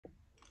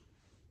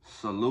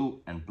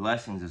salute and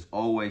blessings as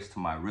always to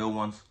my real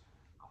ones.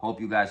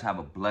 Hope you guys have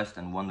a blessed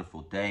and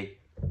wonderful day.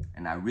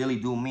 And I really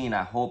do mean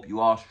I hope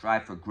you all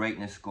strive for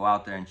greatness. Go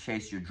out there and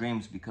chase your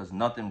dreams, because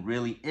nothing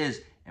really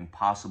is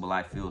impossible,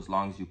 I feel. As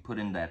long as you put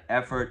in that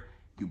effort,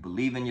 you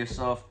believe in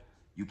yourself,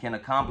 you can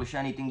accomplish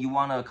anything you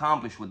want to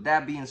accomplish. With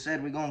that being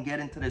said, we're going to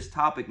get into this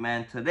topic,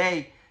 man.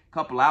 Today, a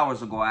couple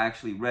hours ago, I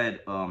actually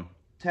read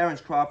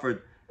Terence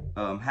Crawford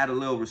had a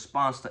little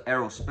response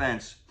to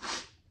Spence.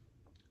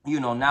 You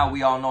know, now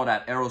we all know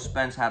that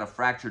Spence had a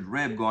fractured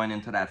rib going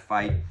into that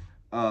fight.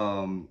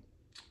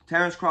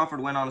 Terence Crawford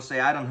went on to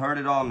say, I done heard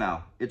it all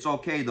now. It's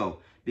okay, though,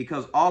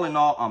 because all in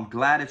all, I'm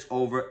glad it's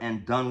over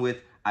and done with.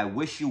 I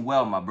wish you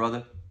well, my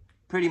brother.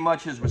 Pretty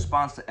much his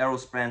response to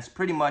Spence,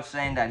 pretty much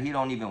saying that he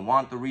don't even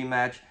want the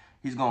rematch.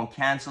 He's going to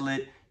cancel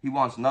it. He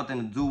wants nothing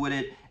to do with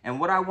it. And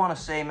what I want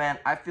to say, man,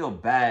 I feel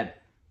bad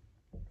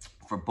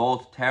for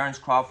both Terence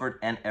Crawford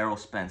and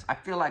Spence. I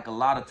feel like a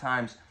lot of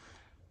times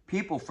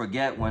people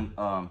forget when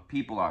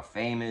people are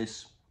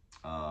famous,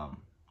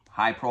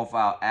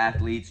 high-profile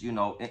athletes, you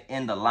know,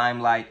 in the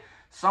limelight.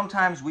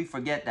 Sometimes we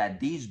forget that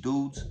these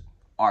dudes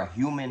are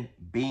human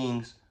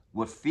beings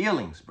with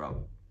feelings,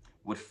 bro.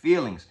 With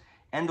feelings.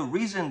 And the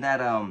reason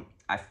that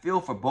I feel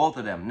for both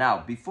of them.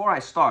 Now, before I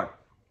start,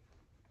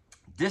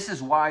 this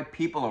is why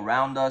people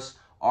around us,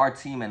 our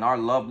team and our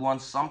loved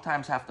ones,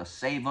 sometimes have to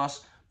save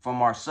us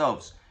from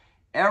ourselves.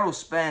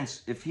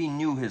 Spence, if he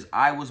knew his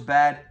eye was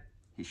bad,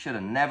 he should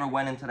have never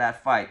went into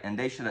that fight, and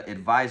they should have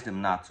advised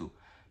him not to.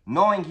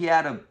 Knowing he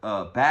had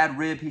a bad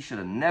rib, he should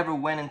have never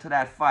went into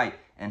that fight,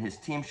 and his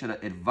team should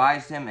have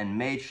advised him and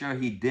made sure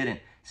he didn't,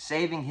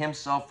 saving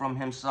himself from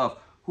himself.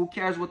 Who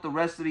cares what the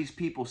rest of these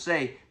people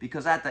say?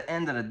 Because at the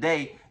end of the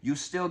day, you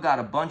still got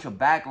a bunch of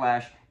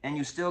backlash, and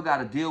you still got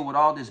to deal with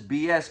all this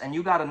BS, and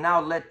you got to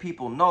now let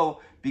people know,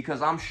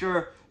 because I'm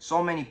sure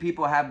so many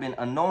people have been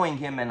annoying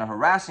him and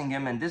harassing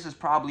him, and this is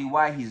probably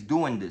why he's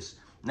doing this.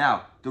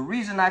 Now, the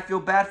reason I feel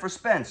bad for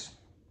Spence,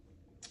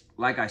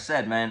 like I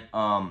said, man,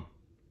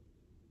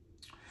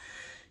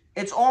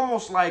 it's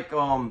almost like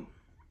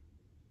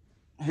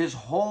his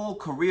whole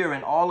career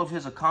and all of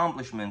his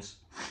accomplishments,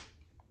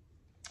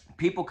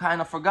 people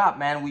kind of forgot,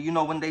 man. Well, you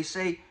know, when they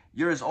say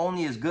you're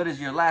only as good as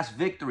your last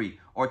victory,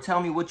 or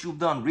tell me what you've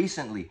done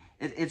recently,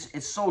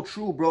 it's so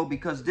true, bro,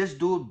 because this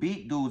dude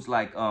beat dudes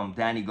like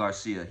Danny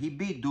Garcia. He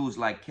beat dudes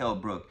like Kell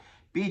Brook,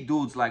 beat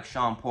dudes like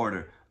Sean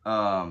Porter,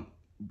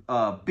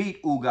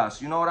 beat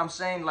Ugas. You know what I'm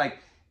saying? Like,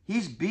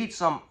 he's beat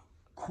some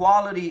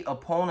quality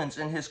opponents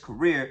in his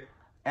career.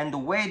 And the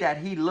way that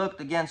he looked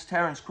against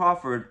Terence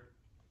Crawford,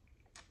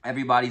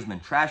 everybody's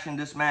been trashing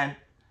this man.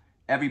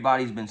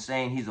 Everybody's been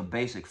saying he's a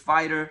basic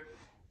fighter.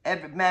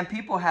 Man,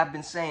 people have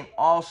been saying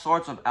all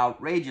sorts of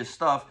outrageous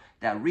stuff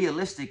that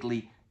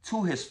realistically,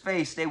 to his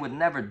face, they would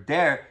never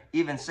dare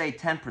even say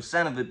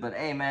 10% of it. But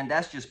hey, man,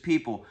 that's just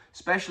people,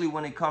 especially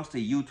when it comes to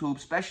YouTube,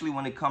 especially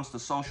when it comes to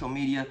social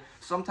media.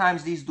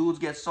 Sometimes these dudes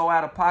get so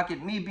out of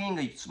pocket. Me being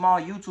a small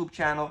YouTube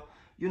channel,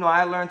 you know,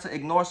 I learned to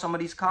ignore some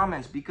of these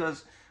comments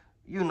because,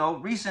 you know,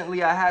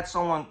 recently I had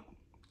someone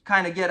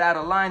kind of get out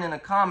of line in a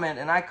comment,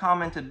 and I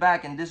commented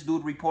back, and this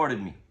dude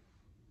reported me.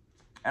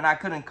 And I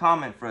couldn't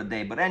comment for a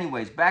day. But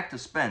anyways, back to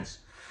Spence.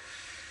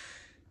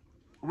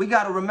 We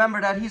got to remember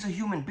that he's a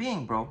human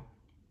being, bro.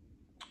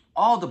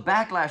 All the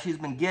backlash he's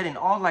been getting,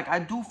 I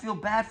do feel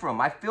bad for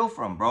him. I feel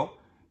for him, bro.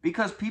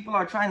 Because people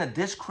are trying to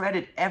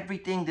discredit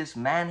everything this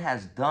man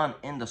has done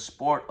in the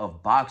sport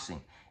of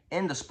boxing.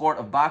 In the sport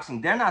of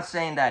boxing. They're not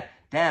saying that,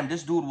 damn,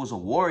 this dude was a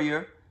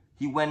warrior.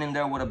 He went in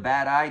there with a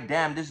bad eye.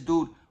 Damn, this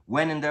dude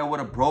went in there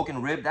with a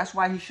broken rib. That's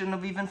why he shouldn't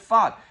have even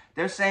fought.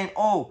 They're saying,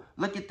 oh,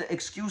 look at the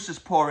excuses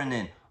pouring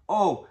in.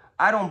 Oh,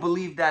 I don't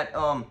believe that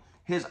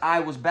his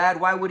eye was bad.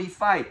 Why would he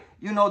fight?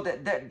 You know,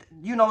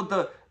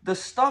 the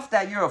stuff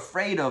that you're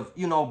afraid of,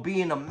 you know,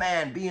 being a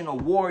man, being a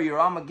warrior,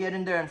 I'm going to get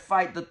in there and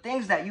fight. The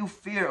things that you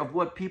fear of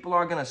what people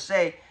are going to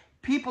say,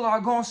 people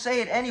are going to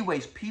say it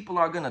anyways. People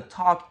are going to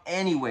talk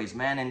anyways,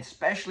 man. And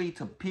especially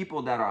to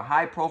people that are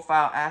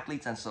high-profile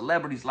athletes and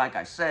celebrities, like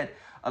I said,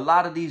 a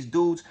lot of these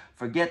dudes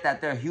forget that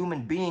they're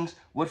human beings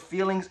with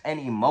feelings and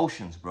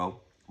emotions, bro.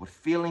 With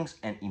feelings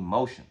and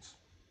emotions.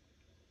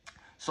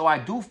 So I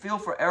do feel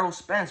for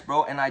Spence,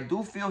 bro. And I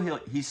do feel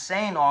he's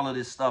saying all of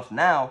this stuff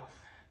now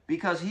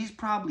because he's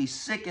probably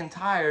sick and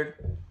tired.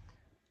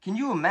 Can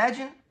you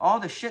imagine all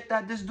the shit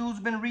that this dude's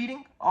been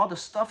reading? All the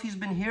stuff he's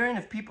been hearing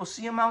if people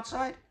see him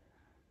outside?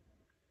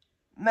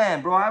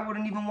 Man, bro, I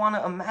wouldn't even want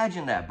to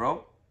imagine that,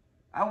 bro.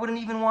 I wouldn't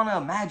even want to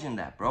imagine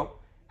that, bro.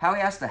 How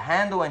he has to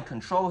handle and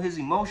control his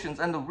emotions.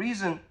 And the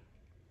reason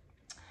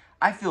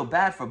I feel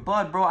bad for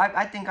Bud, bro,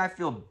 I think I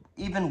feel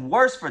even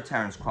worse for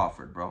Terence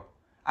Crawford, bro.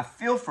 I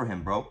feel for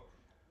him, bro.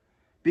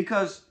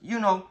 Because, you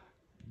know,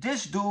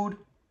 this dude,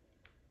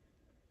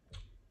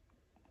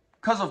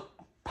 because of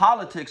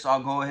politics,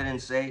 I'll go ahead and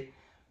say,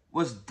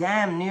 was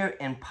damn near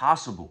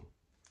impossible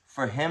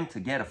for him to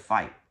get a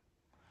fight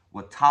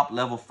with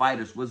top-level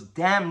fighters. Was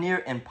damn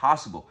near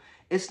impossible.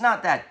 It's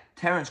not that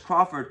Terence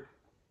Crawford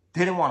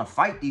didn't want to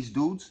fight these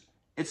dudes.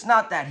 It's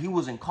not that he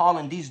wasn't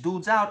calling these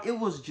dudes out. It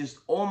was just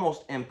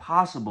almost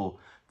impossible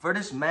for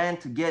this man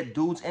to get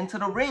dudes into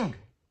the ring.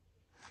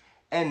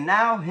 And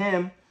now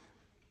him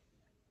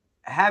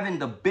having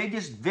the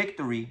biggest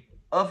victory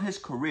of his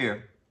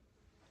career,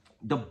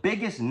 the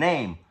biggest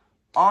name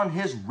on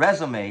his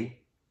resume,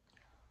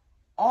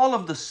 all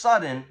of the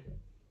sudden,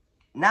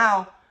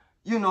 now,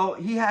 you know,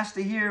 he has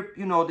to hear,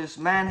 you know, this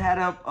man had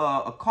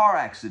a car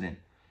accident.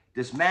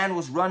 This man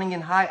was running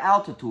in high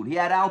altitude. He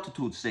had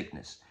altitude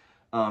sickness.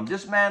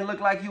 This man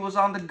looked like he was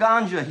on the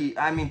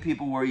ganja,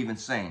 people were even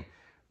saying.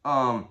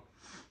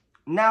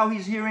 Now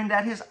he's hearing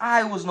that his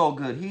eye was no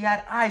good. He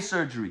had eye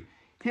surgery.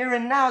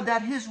 Hearing now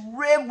that his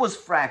rib was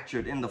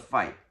fractured in the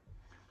fight.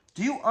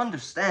 Do you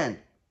understand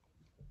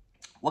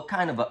what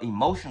kind of an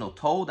emotional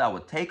toll that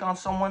would take on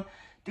someone?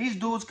 These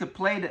dudes could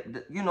play,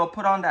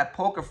 put on that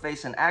poker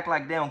face and act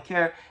like they don't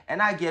care.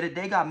 And I get it.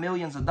 They got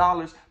millions of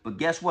dollars. But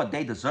guess what?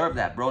 They deserve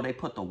that, bro. They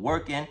put the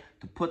work in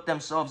to put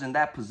themselves in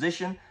that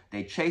position.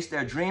 They chased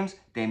their dreams.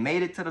 They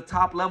made it to the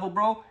top level,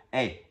 bro.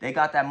 Hey, they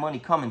got that money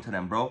coming to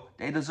them, bro.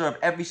 They deserve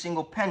every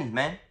single penny,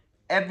 man.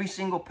 Every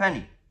single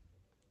penny.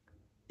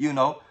 You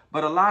know,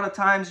 but a lot of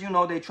times, you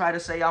know, they try to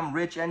say I'm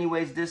rich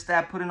anyways, this,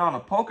 that, putting on a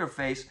poker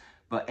face.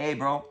 But hey,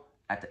 bro,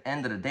 at the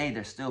end of the day,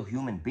 they're still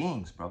human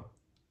beings, bro.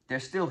 They're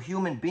still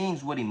human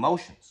beings with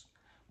emotions.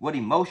 With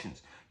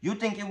emotions. You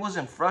think it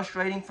wasn't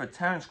frustrating for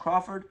Terence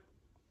Crawford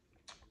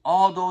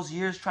all those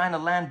years trying to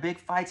land big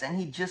fights and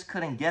he just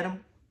couldn't get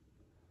them?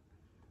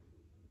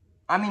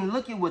 I mean,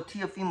 look at what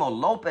Teofimo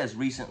Lopez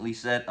recently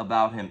said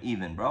about him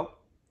even, bro.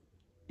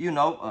 You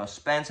know,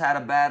 Spence had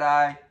a bad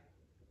eye.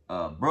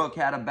 Brooke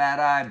had a bad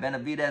eye.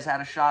 Benavidez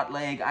had a shot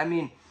leg. I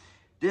mean,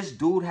 this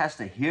dude has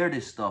to hear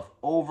this stuff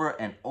over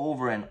and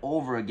over and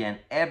over again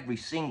every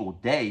single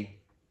day.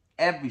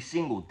 Every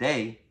single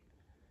day.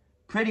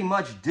 Pretty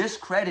much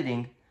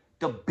discrediting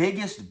the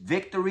biggest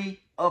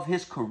victory of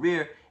his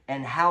career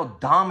and how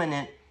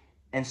dominant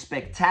and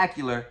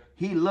spectacular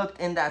he looked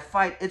in that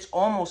fight. It's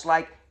almost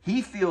like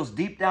he feels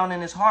deep down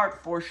in his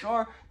heart for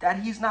sure that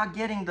he's not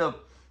getting the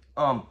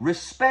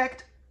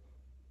respect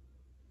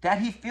that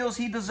he feels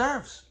he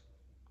deserves.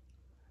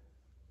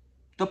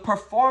 The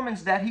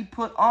performance that he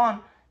put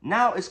on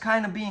now is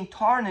kind of being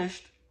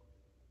tarnished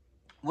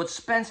with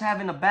Spence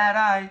having a bad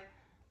eye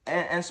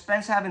and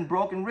Spence having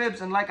broken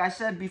ribs. And like I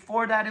said,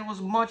 before that, it was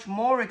much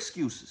more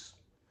excuses.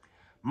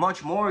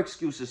 Much more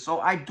excuses. So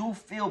I do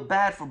feel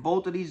bad for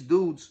both of these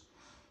dudes.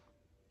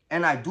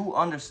 And I do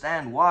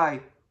understand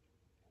why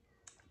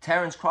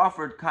Terence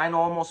Crawford kind of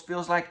almost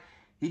feels like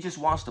he just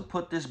wants to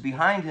put this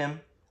behind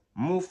him,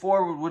 move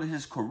forward with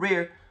his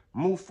career,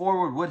 move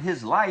forward with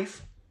his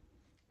life,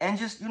 and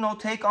just, you know,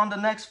 take on the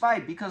next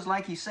fight. Because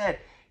like he said,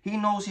 he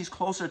knows he's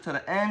closer to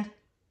the end.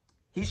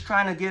 He's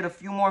trying to get a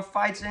few more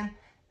fights in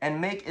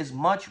and make as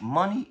much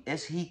money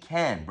as he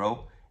can,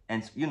 bro.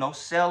 And, you know,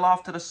 sail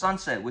off to the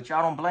sunset, which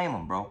I don't blame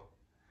him, bro.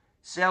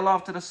 Sail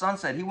off to the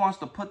sunset. He wants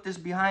to put this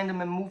behind him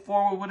and move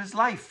forward with his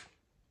life.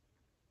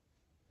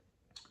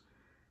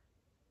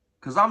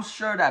 Because I'm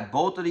sure that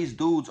both of these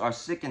dudes are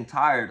sick and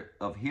tired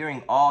of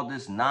hearing all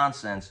this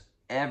nonsense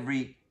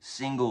every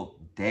single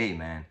day,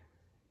 man.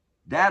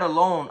 That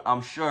alone,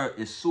 I'm sure,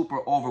 is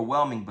super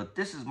overwhelming. But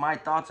this is my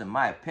thoughts and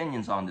my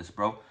opinions on this,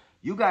 bro.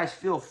 You guys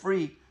feel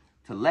free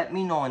to let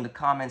me know in the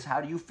comments,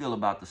 how do you feel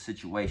about the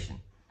situation?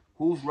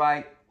 Who's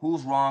right?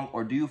 Who's wrong?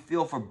 Or do you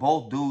feel for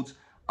both dudes?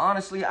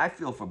 Honestly, I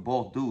feel for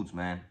both dudes,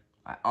 man.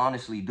 I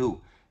honestly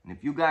do. And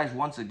if you guys,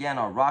 once again,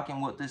 are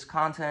rocking with this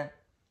content,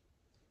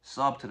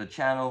 sub to the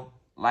channel,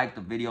 like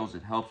the videos.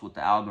 It helps with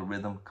the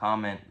algorithm.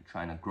 Comment. We're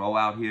trying to grow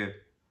out here.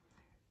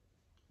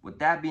 With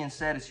that being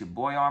said, it's your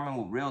boy Armin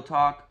with Real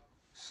Talk.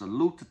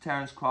 Salute to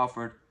Terence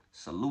Crawford.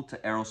 Salute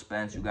to Errol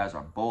Spence. You guys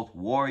are both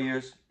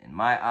warriors in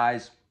my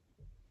eyes.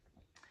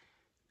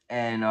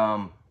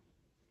 And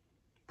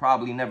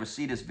probably never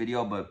see this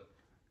video, but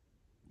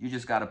you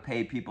just got to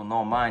pay people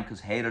no mind, because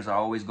haters are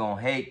always going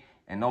to hate.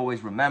 And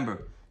always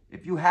remember,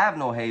 if you have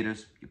no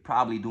haters, you're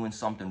probably doing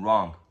something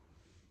wrong.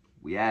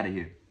 We out of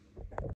here.